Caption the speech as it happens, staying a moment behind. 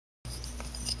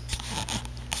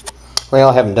Well,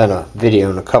 I haven't done a video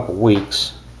in a couple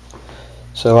weeks,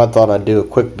 so I thought I'd do a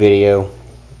quick video.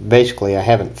 Basically, I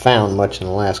haven't found much in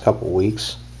the last couple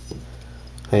weeks.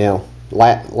 You know,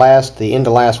 the end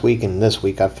of last week and this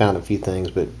week I found a few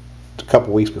things, but a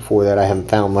couple weeks before that I haven't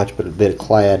found much but a bit of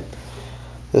clad.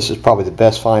 This is probably the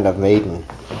best find I've made in,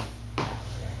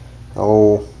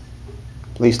 at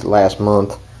least the last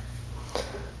month.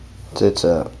 It's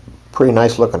a pretty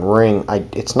nice looking ring.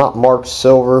 It's not marked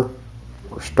silver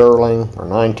or sterling or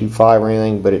 925 or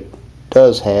anything, but it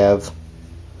does have,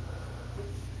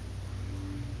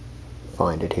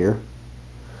 find it here,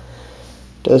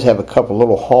 does have a couple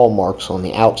little hallmarks on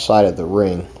the outside of the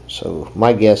ring. So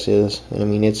my guess is, and I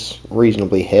mean it's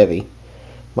reasonably heavy,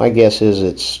 my guess is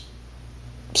it's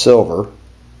silver,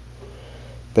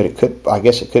 but I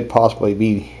guess it could possibly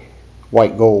be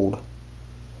white gold.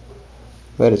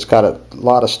 But it's got a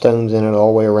lot of stones in it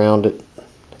all the way around it,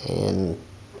 and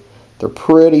they're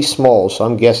pretty small, so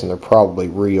I'm guessing they're probably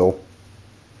real.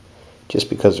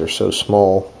 Just because they're so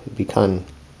small, I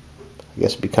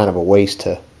guess it'd be kind of a waste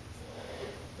to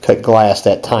cut glass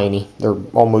that tiny. They're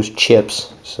almost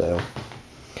chips. So,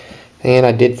 and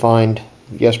I did find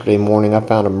yesterday morning, I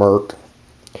found a Merc.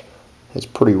 It's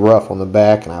pretty rough on the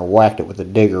back, and I whacked it with a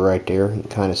digger right there. You can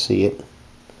kind of see it.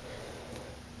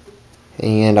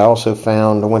 And I also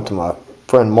found, I went to my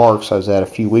friend Mark's I was at a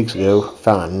few weeks ago,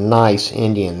 found a nice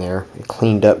Indian there. It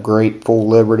cleaned up great, full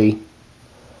Liberty.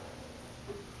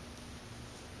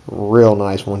 Real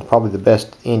nice one, probably the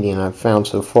best Indian I've found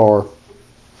so far.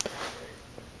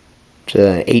 It's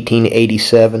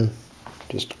 1887,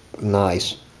 just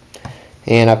nice.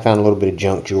 And I found a little bit of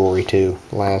junk jewelry too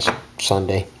last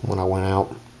Sunday when I went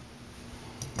out.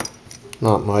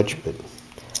 Not much, but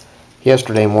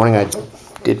yesterday morning I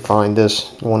did find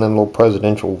this, one of them little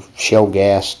presidential shell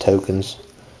gas tokens,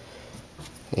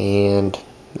 and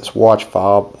this watch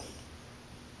fob.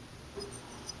 It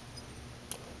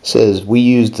says we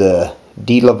used the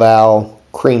De Laval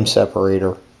cream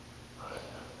separator.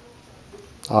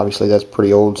 Obviously that's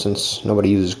pretty old since nobody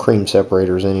uses cream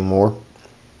separators anymore.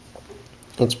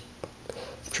 I'm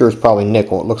sure it's probably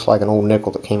nickel. It looks like an old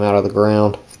nickel that came out of the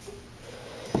ground.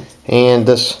 And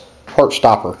this heart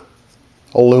stopper,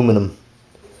 aluminum.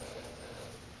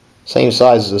 Same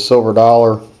size as a silver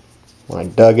dollar. When I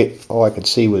dug it, all I could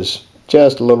see was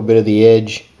just a little bit of the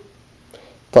edge.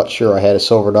 Thought sure I had a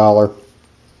silver dollar,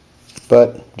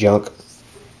 but junk.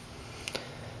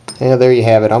 And there you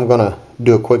have it. I'm gonna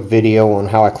do a quick video on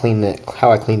how I cleaned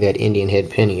that Indian head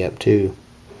penny up too,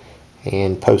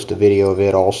 and post a video of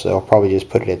it also. I'll probably just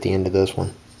put it at the end of this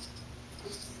one.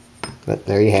 But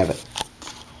there you have it.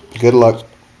 Good luck.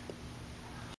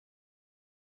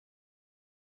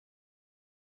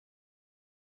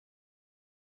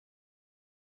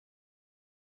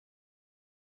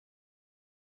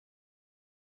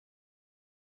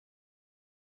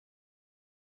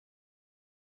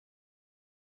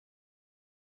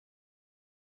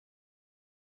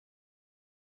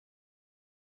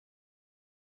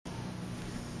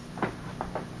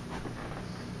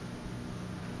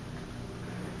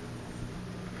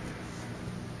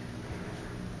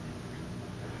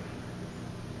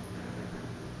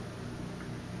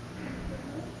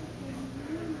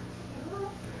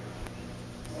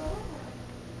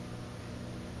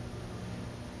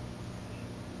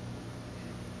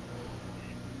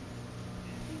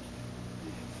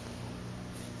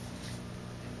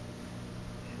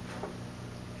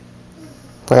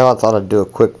 Well, I thought I'd do a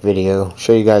quick video,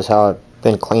 show you guys how I've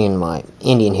been cleaning my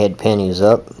Indian head pennies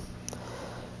up.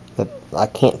 But I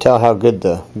can't tell how good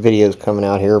the video's coming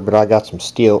out here, but I got some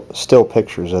still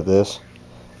pictures of this.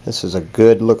 This is a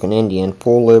good looking Indian,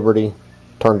 full Liberty,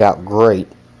 turned out great.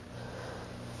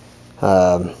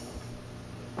 I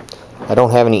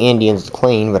don't have any Indians to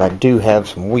clean, but I do have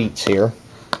some wheats here.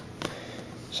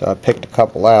 So I picked a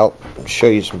couple out and show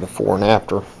you some before and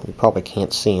after. You probably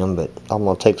can't see them, but I'm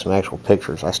going to take some actual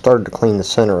pictures. I started to clean the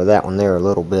center of that one there a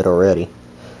little bit already,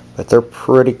 but they're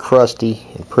pretty crusty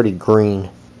and pretty green.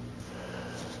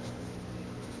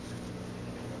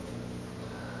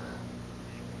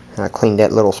 And I cleaned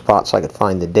that little spot so I could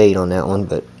find the date on that one,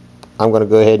 but I'm going to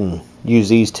go ahead and use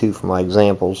these two for my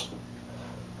examples.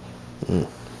 And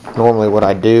normally what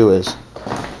I do is,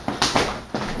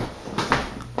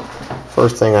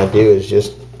 first thing I do is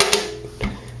just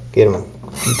get them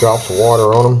a few drops of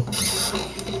water on them.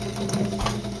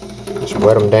 Just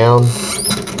wet them down.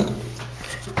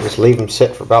 Just leave them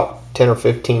sit for about 10 or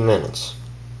 15 minutes.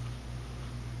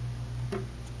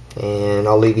 And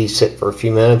I'll leave these sit for a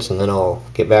few minutes and then I'll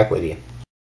get back with you.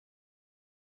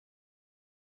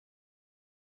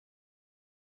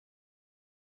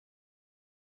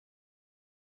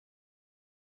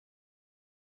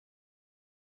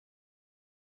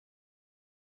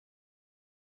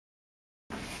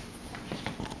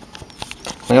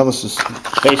 Well, this is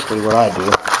basically what I do.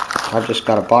 I've just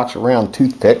got a box of round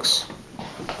toothpicks.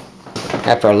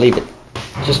 After I leave it,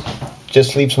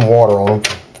 just leave some water on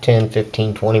them, 10,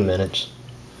 15, 20 minutes.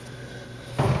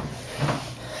 And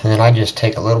then I just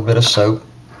take a little bit of soap.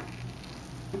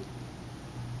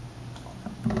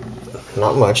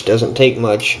 Not much, doesn't take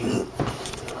much.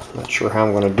 Not sure how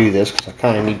I'm going to do this because I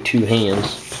kind of need two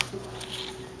hands.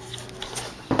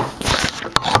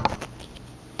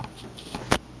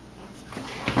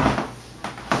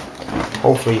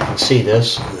 Hopefully you can see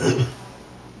this.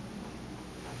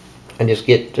 And just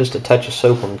get just a touch of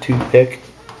soap on the toothpick.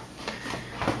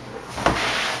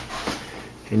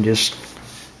 And just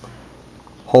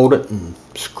hold it and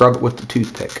scrub it with the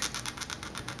toothpick.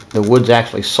 The wood's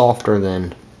actually softer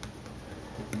than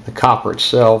the copper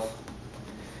itself,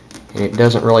 and it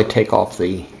doesn't really take off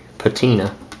the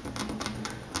patina.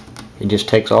 It just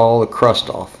takes all the crust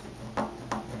off.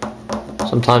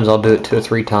 Sometimes I'll do it 2 or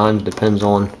 3 times, depends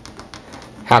on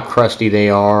how crusty they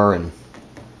are, and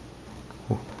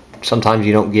sometimes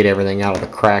you don't get everything out of the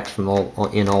cracks from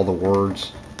in all the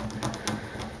words.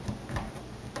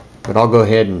 But I'll go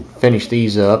ahead and finish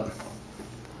these up,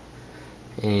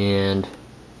 and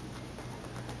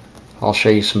I'll show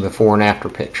you some before and after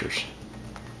pictures.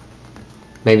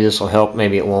 Maybe this will help,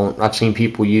 maybe it won't. I've seen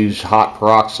people use hot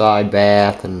peroxide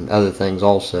bath and other things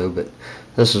also, but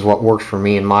this is what works for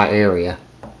me in my area.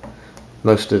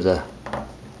 Most of the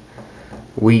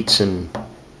wheats and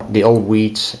the old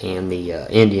wheats and the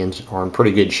Indians are in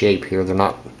pretty good shape here. They're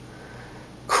not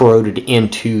corroded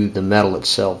into the metal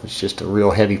itself. It's just a real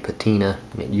heavy patina,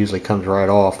 and it usually comes right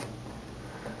off.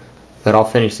 But I'll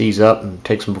finish these up and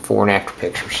take some before and after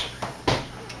pictures.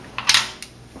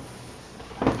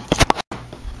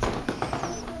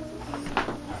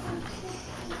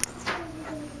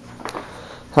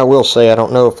 I will say I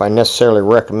don't know if I necessarily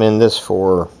recommend this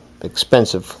for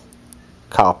expensive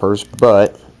coppers,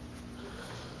 but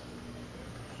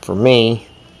for me,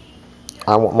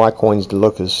 I want my coins to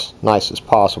look as nice as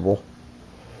possible.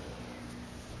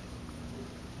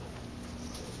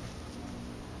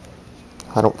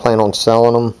 I don't plan on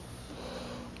selling them,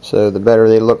 so the better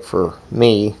they look for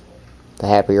me, the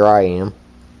happier I am.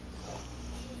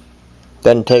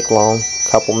 Doesn't take long,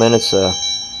 couple minutes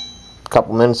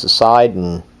aside,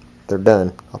 and they're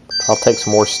done. I'll take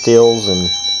some more stills and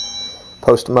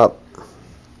post them up.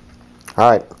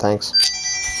 Alright, thanks.